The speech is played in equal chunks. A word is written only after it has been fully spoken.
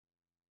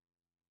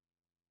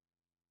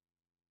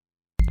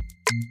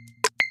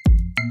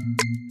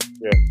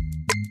Yeah.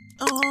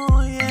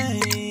 Oh yeah,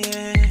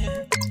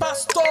 yeah.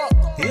 Pastor.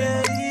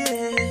 Yeah,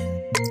 yeah.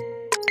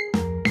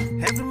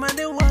 Every man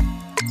they want.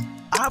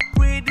 I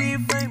pray they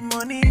find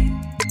money.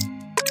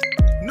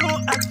 No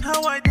ask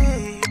how I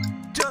did.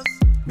 Just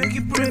make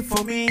it pray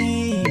for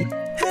me.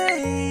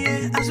 Hey,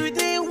 yeah. As we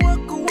dey walk,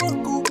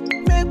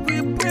 make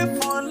we pray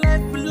for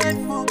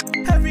life, oh.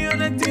 Every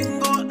other thing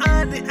go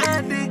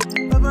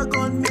ade. Baba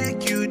gon'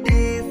 make you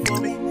day for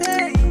me.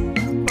 Hey,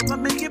 Baba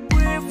make it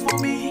pray for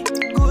me.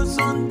 Go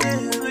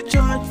Sunday to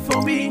church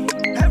for me.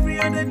 Every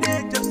other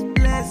day just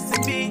bless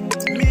me.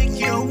 Make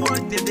your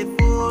word they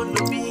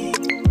follow me.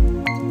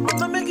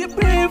 Mama make it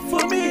pray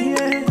for me,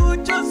 yeah. Go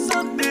just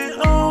Sunday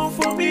on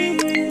for me.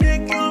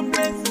 Make your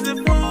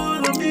blessings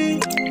follow me.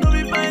 No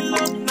be my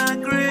love, na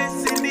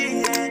grace in the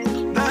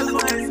end. That's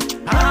why it's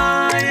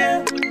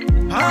higher,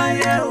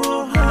 higher,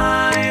 oh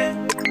higher,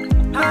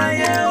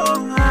 higher,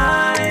 oh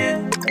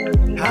higher,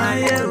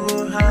 higher,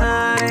 oh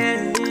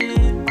higher.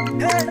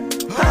 Hey,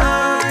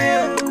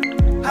 higher,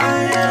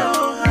 higher,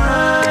 oh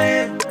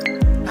higher,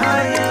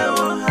 higher,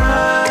 oh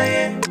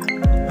higher,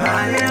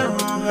 higher,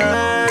 oh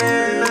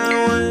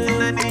higher. One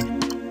thing I need,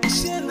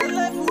 share the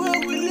life where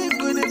we live,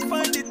 gonna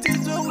find the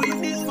things what we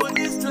need for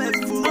this life.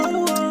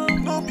 Oh,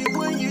 no be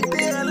when you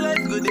there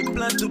alive, gonna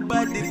plan to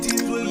buy the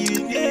things what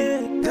you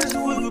need. That's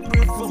why we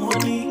pray for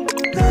money.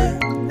 Hey,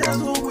 that's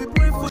what we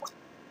pray for.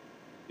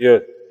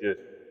 Yes, yes.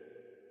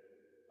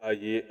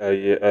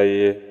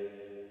 Aye.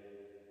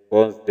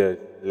 Once there's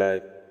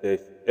life,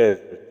 there's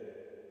everything.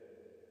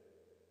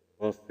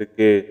 Once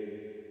again,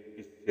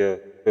 it's your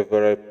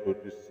favorite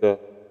producer,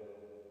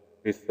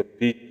 Mr.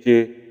 PJ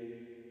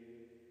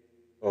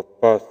or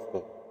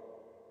Pastor.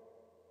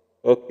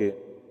 Okay.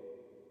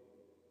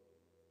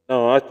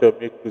 Now,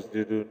 actually,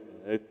 Kuzuru,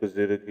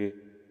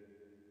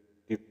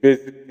 the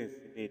basic things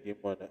you need in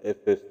an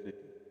FS studio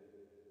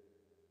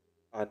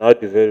are not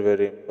the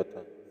very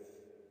important.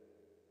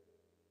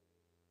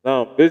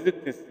 Now,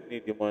 basic things you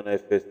need in an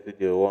FS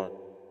studio one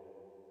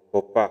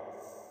for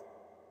packs.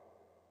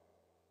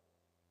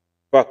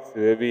 Packs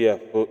where we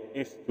have for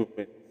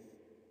instruments.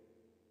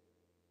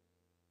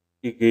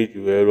 Igage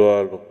wero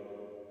alo.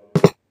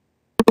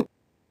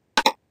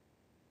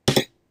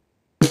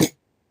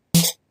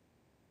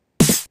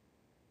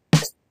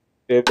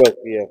 Ever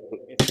we have for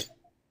instruments.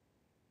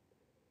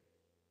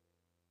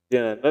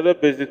 Then another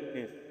basic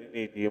things you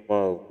need in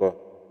man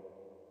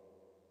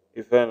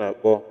if I na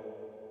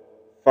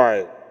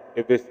file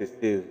ebe se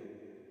save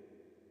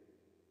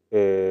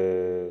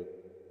the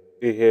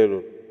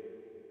hero.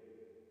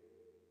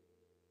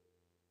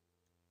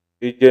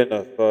 Ije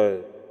na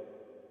file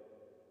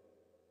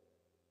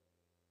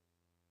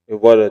a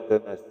wallet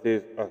na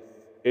save as.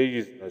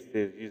 Use na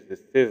save, use the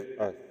save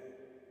as.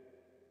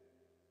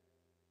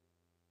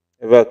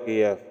 Ever que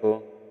ya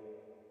for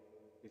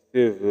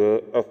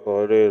save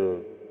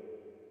aforero.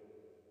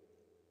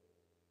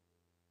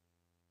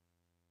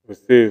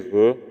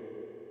 Save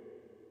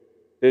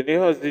then he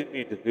has the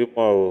need to be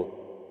more.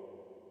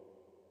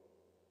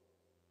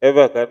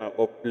 Ever can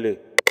play.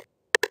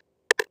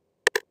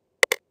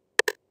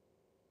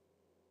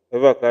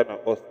 Ever can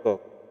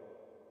stop.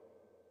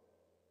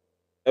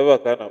 Ever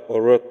can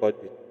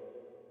recording.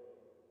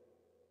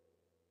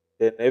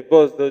 Then ever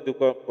also do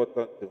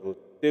important about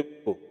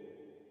tempo.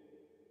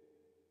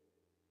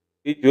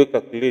 If you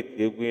calculate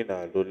you win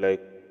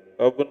like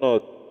open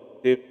not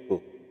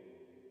tempo.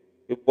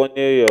 You put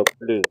your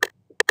play.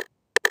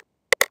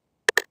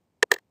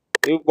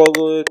 You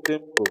boggle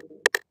tempo.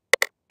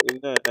 You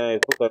know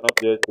if you cannot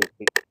be able to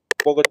think.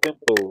 Boggle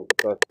tempo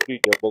for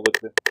speed your boggle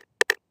tempo.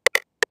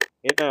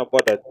 You know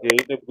about that you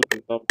need to put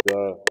the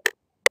number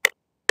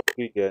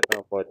speed your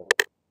number.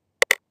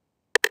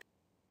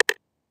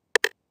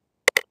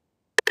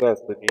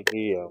 That's the need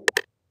here.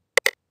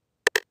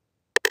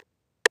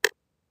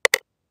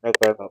 I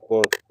can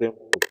afford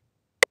tempo.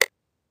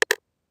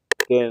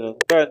 Then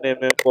can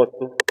name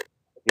important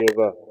give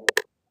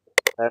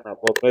can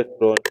afford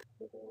metron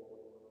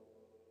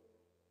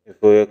if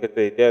you get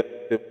the idea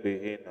tempo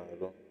here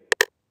now.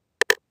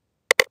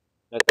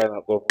 I can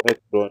afford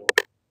metron.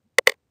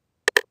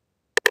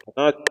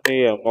 Not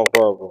me a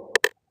mobile.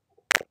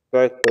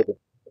 Try to the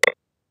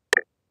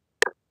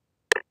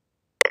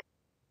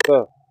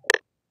sir.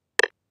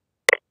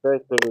 Try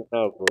to the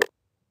now, bro.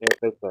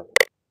 Never.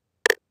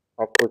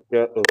 I put you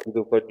a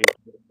video for you.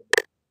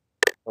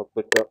 I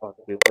put you on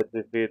the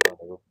motivate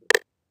now.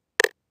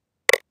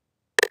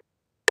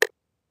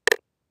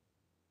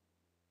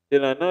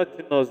 Then I not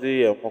know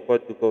the moko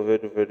to go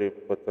very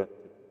important.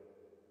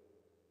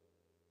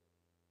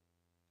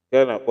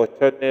 Can I put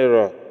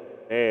channel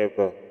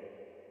never.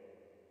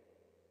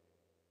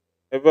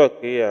 Ever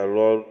care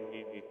role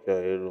in it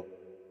a hero.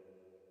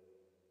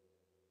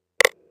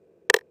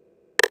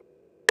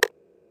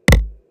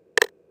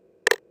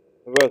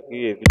 Ever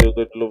care video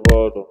get low.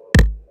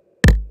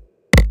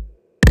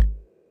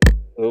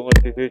 Don't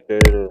motivate a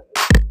hero.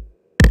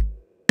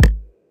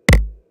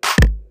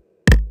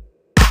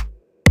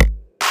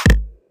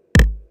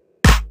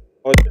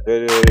 What's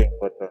very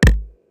important.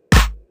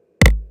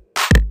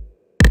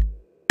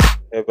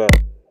 ebe a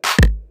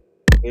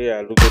ị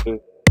ga-alụgodo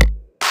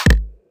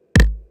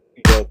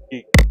your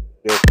kick,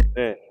 your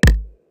snare,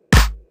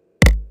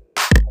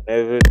 and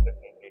everything.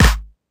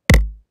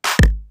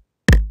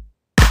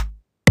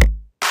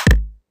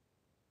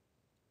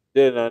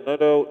 Then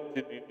another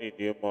thing you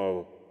need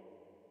more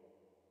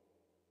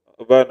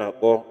ebe a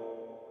na-akpọ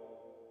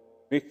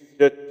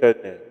mixture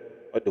channel.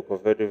 Ọ dịkwa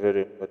very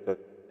very important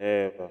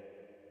n'ebe a.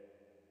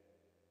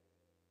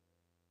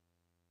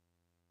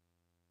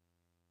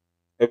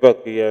 Ebe a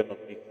ka ihe nọ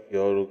mix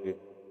ọrụ gị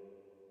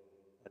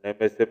mana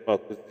emesịa mma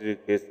kụziri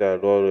ka esi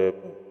arụ ọrụ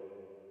ebe a.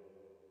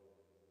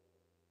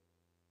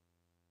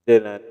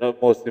 Then the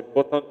most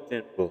important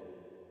thing bụ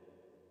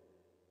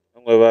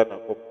enwebe a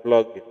na-akpọ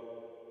plugin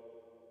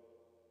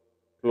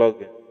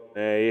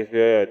na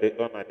ihe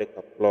ọ na-adị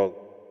ka plug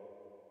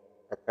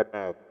aka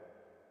na-abụ.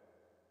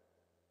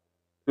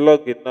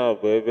 Plugin na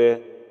bụ ebe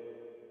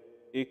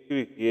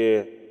ikirikie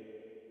ya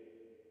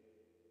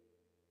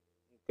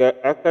nke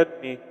aka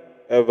nri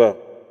ebe a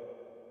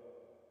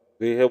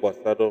bụ ihe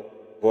gbasara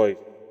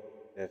voice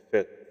na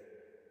effect.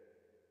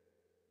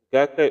 Nke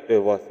aka ekpe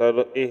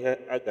gbasara ihe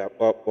a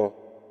ga-akpọ akpọ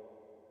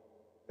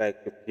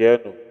like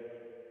piano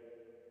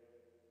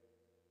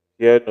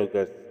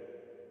gasị.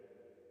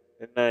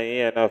 Nna anyị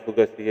ya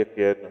na-afụgasị ihe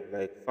piano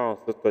like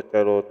sounds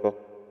tọchara ụtọ.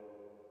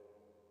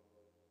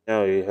 Ya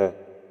bụ ihe a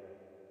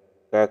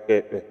nke aka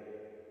ekpe.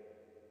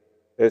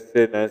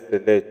 Ese na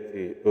select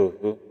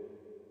ofu.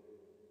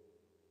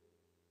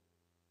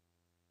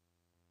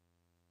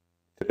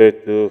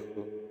 Select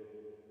ofu.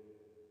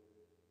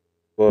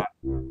 But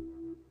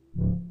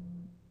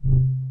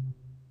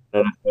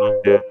nọrọ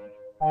sound ya.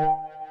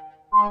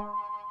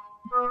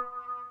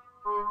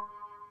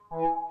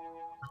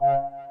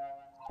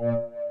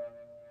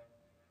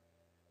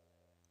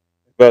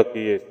 Ebe a ka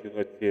ihe esi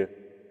nweta ya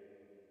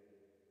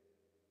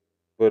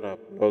bụ na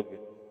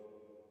plugin.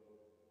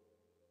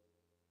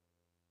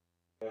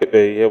 Ekpe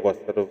ihe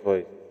gbasara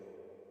voice.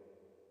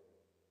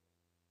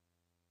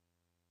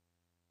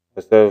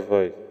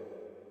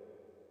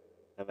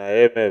 Mana ya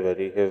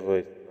emebere ihe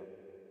voice na.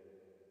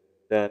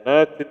 Then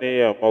another thing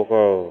ihe amakwa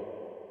ahụ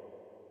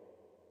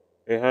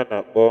ihe a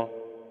na-akpọ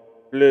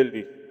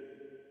playlist.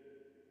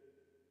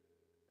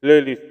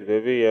 Playlist bụ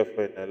ebe ihe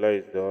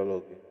finalize ọrụ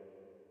gị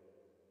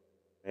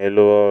ma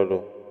ịlụ ọrụ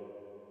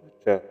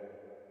ncha.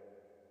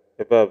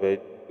 Ebe a bụ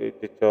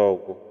ejecha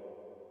ọgwụ.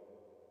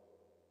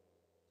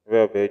 Ebe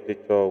a bụ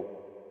ejecha ọgwụ.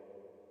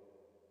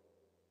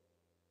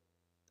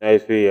 Na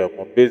ife ihe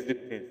ama basic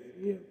things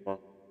ihe ama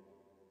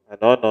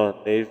and ọ nọ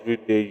na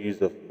everyday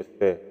use of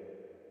efe.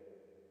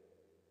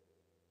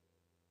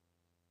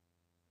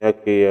 Ya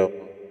ka ihe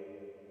ama.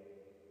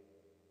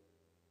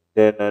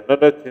 Then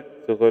another thing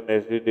sokwa na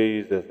everyday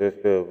use of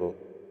efe bụ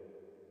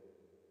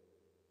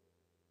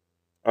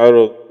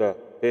arrow nke a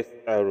paste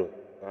arrow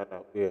ka a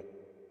na-akpọ ya.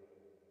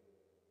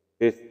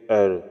 Paste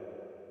arrow.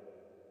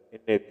 Ị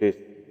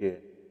na-epaste here.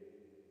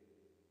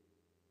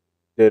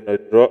 Then a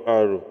draw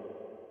arrow.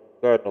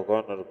 Nke a nọkwa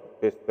ọnọdụ ka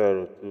paste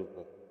arrow too.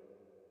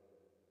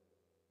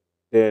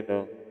 Then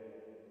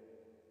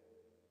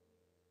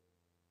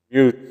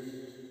mute.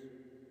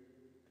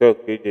 Nke a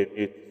ka eji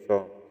mute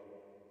sound.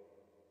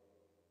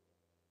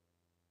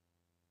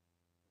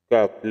 Nke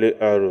a play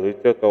arrow.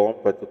 Ịchọ ka one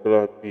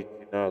particular beat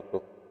na-akụ.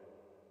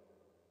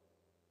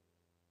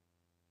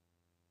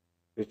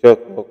 Ịchọ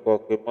ka ọkụ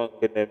ịma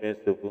nke na-eme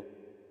nsogbu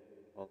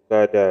ma nke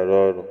a dị arụ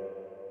ọrụ.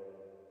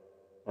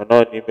 Mana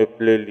ọ n'ime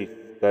playlist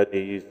ka a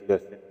na-eyuzu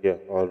gasị ndị a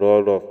ọrụ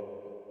ọrụ ọfụma.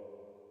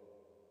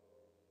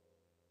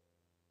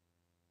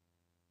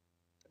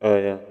 Oh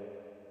yeah.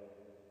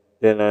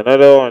 Then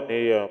another one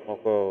ihe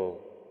amakwa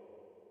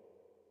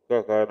nke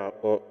a ka a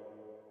na-akpọ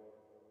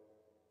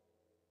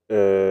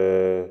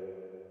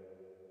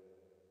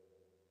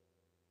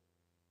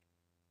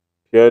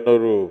piano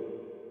roll.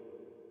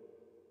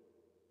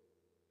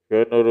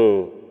 Piano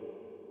roll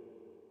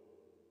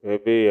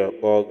ebe ihe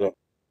akpọ ọga.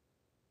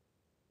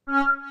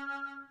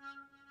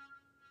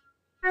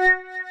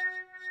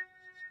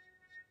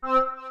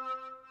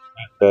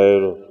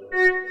 Dairo.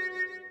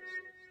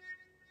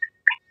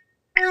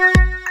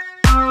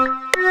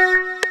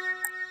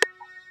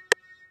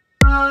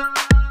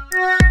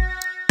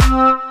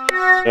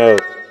 Ya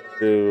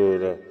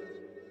dairo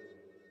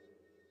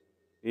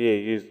ihe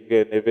use ga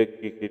n'ebe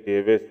kick dị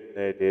ebe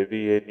snare dị ebe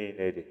ihe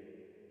niile dị.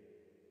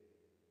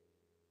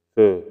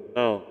 So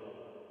now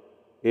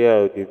here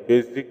are the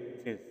basic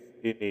things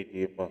you need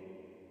ịma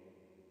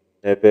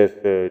n'ebe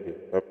efe dị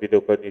ka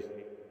mbidokwa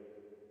n'isi.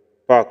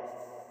 Parts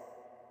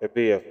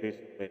ebe ya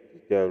instrument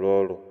ji arụ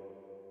ọrụ.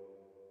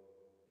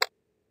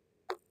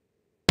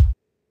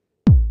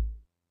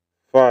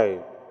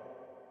 5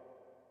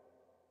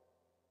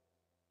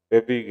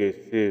 ebe ị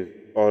ga-esave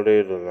ọrụ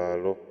ị rụrụ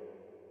arụ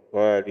ka ọ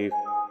ghara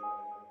ifu.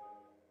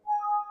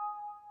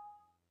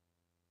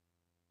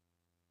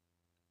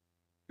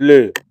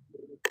 Play.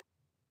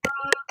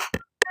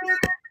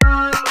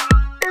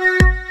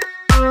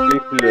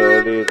 Iplay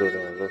ọrụ ị rụrụ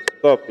arụ.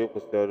 Stop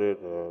ịkwụsị ọrụ ị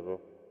rụrụ arụ.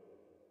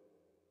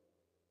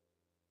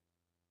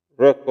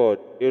 Record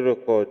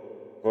ịrecord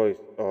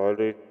voice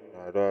ọrụ ị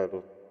arụ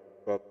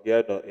from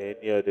piano or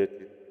any other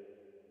thing.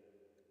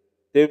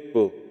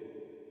 Tempo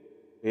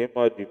bụ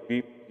ịma the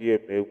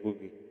BPM egwu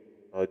gị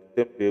na the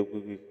tempo egwu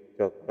gị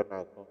chọrọ ka ọ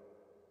na-akụ.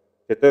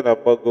 Cheta na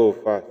gbago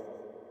fast,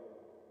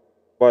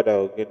 gbada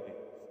ogene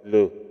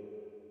slow.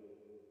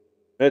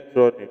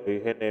 Metrọnim bụ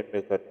ihe na-eme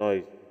ka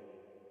noise.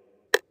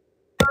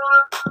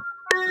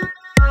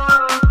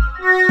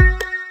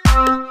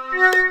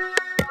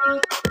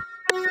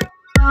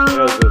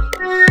 Ya gosi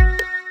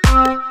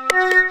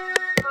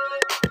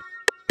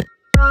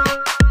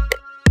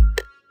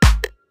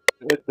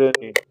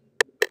metrọnim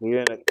bụ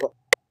ihe na kọ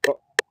kọ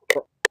kọ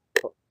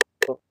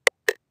kọ.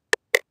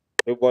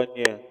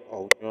 Ịgbanye ya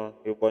ọnyụọ,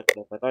 ịgbanye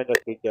ya mana ọnya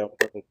ka eji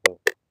amonitọ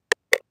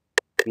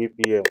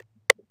BPM.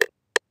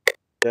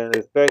 Then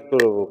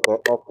recycle bụ ka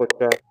ọ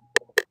kụcha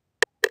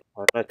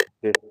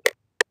ọnachite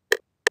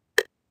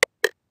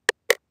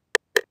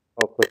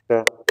ọkụcha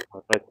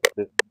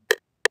ọnachite.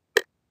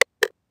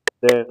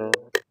 Then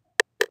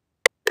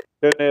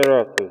tuning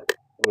rock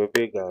bụ ebe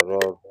ị ga-arụ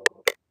ọrụ.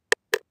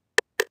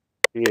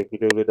 Ị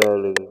ga-ebidogodo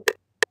ọrụ gị.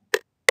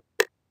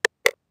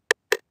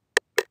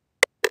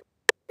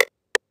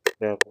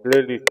 Then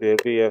playlist bụ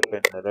ebe ya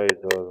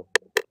finalize ọrụ.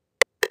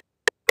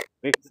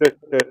 Mixed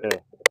channel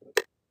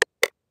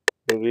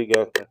bụ ebe ị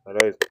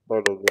ga-finalize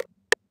ọrụ gị.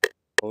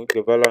 Onwe ike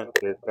balance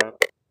your sound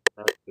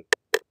na ntị.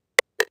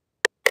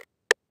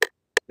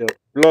 Then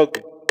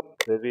plugin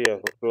bụ ebe ị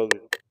ga-ahụ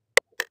plugin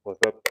for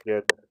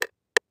piano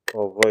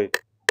or voice.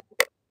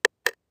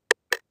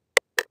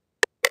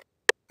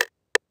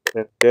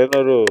 Then piano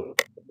roll bụ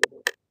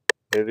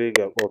ebe ị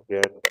ga-akpọ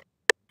piano.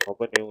 Ọ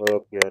bụrụ na ị nwere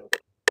piano,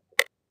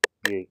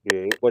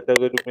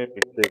 ịkpọchagodu mee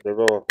mistake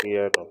ebe ọwa ka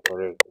ya nọ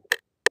correct.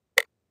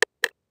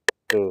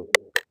 So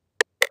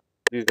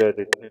these are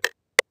the things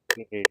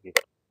you need to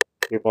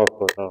keep up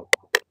for now.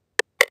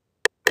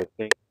 I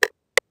think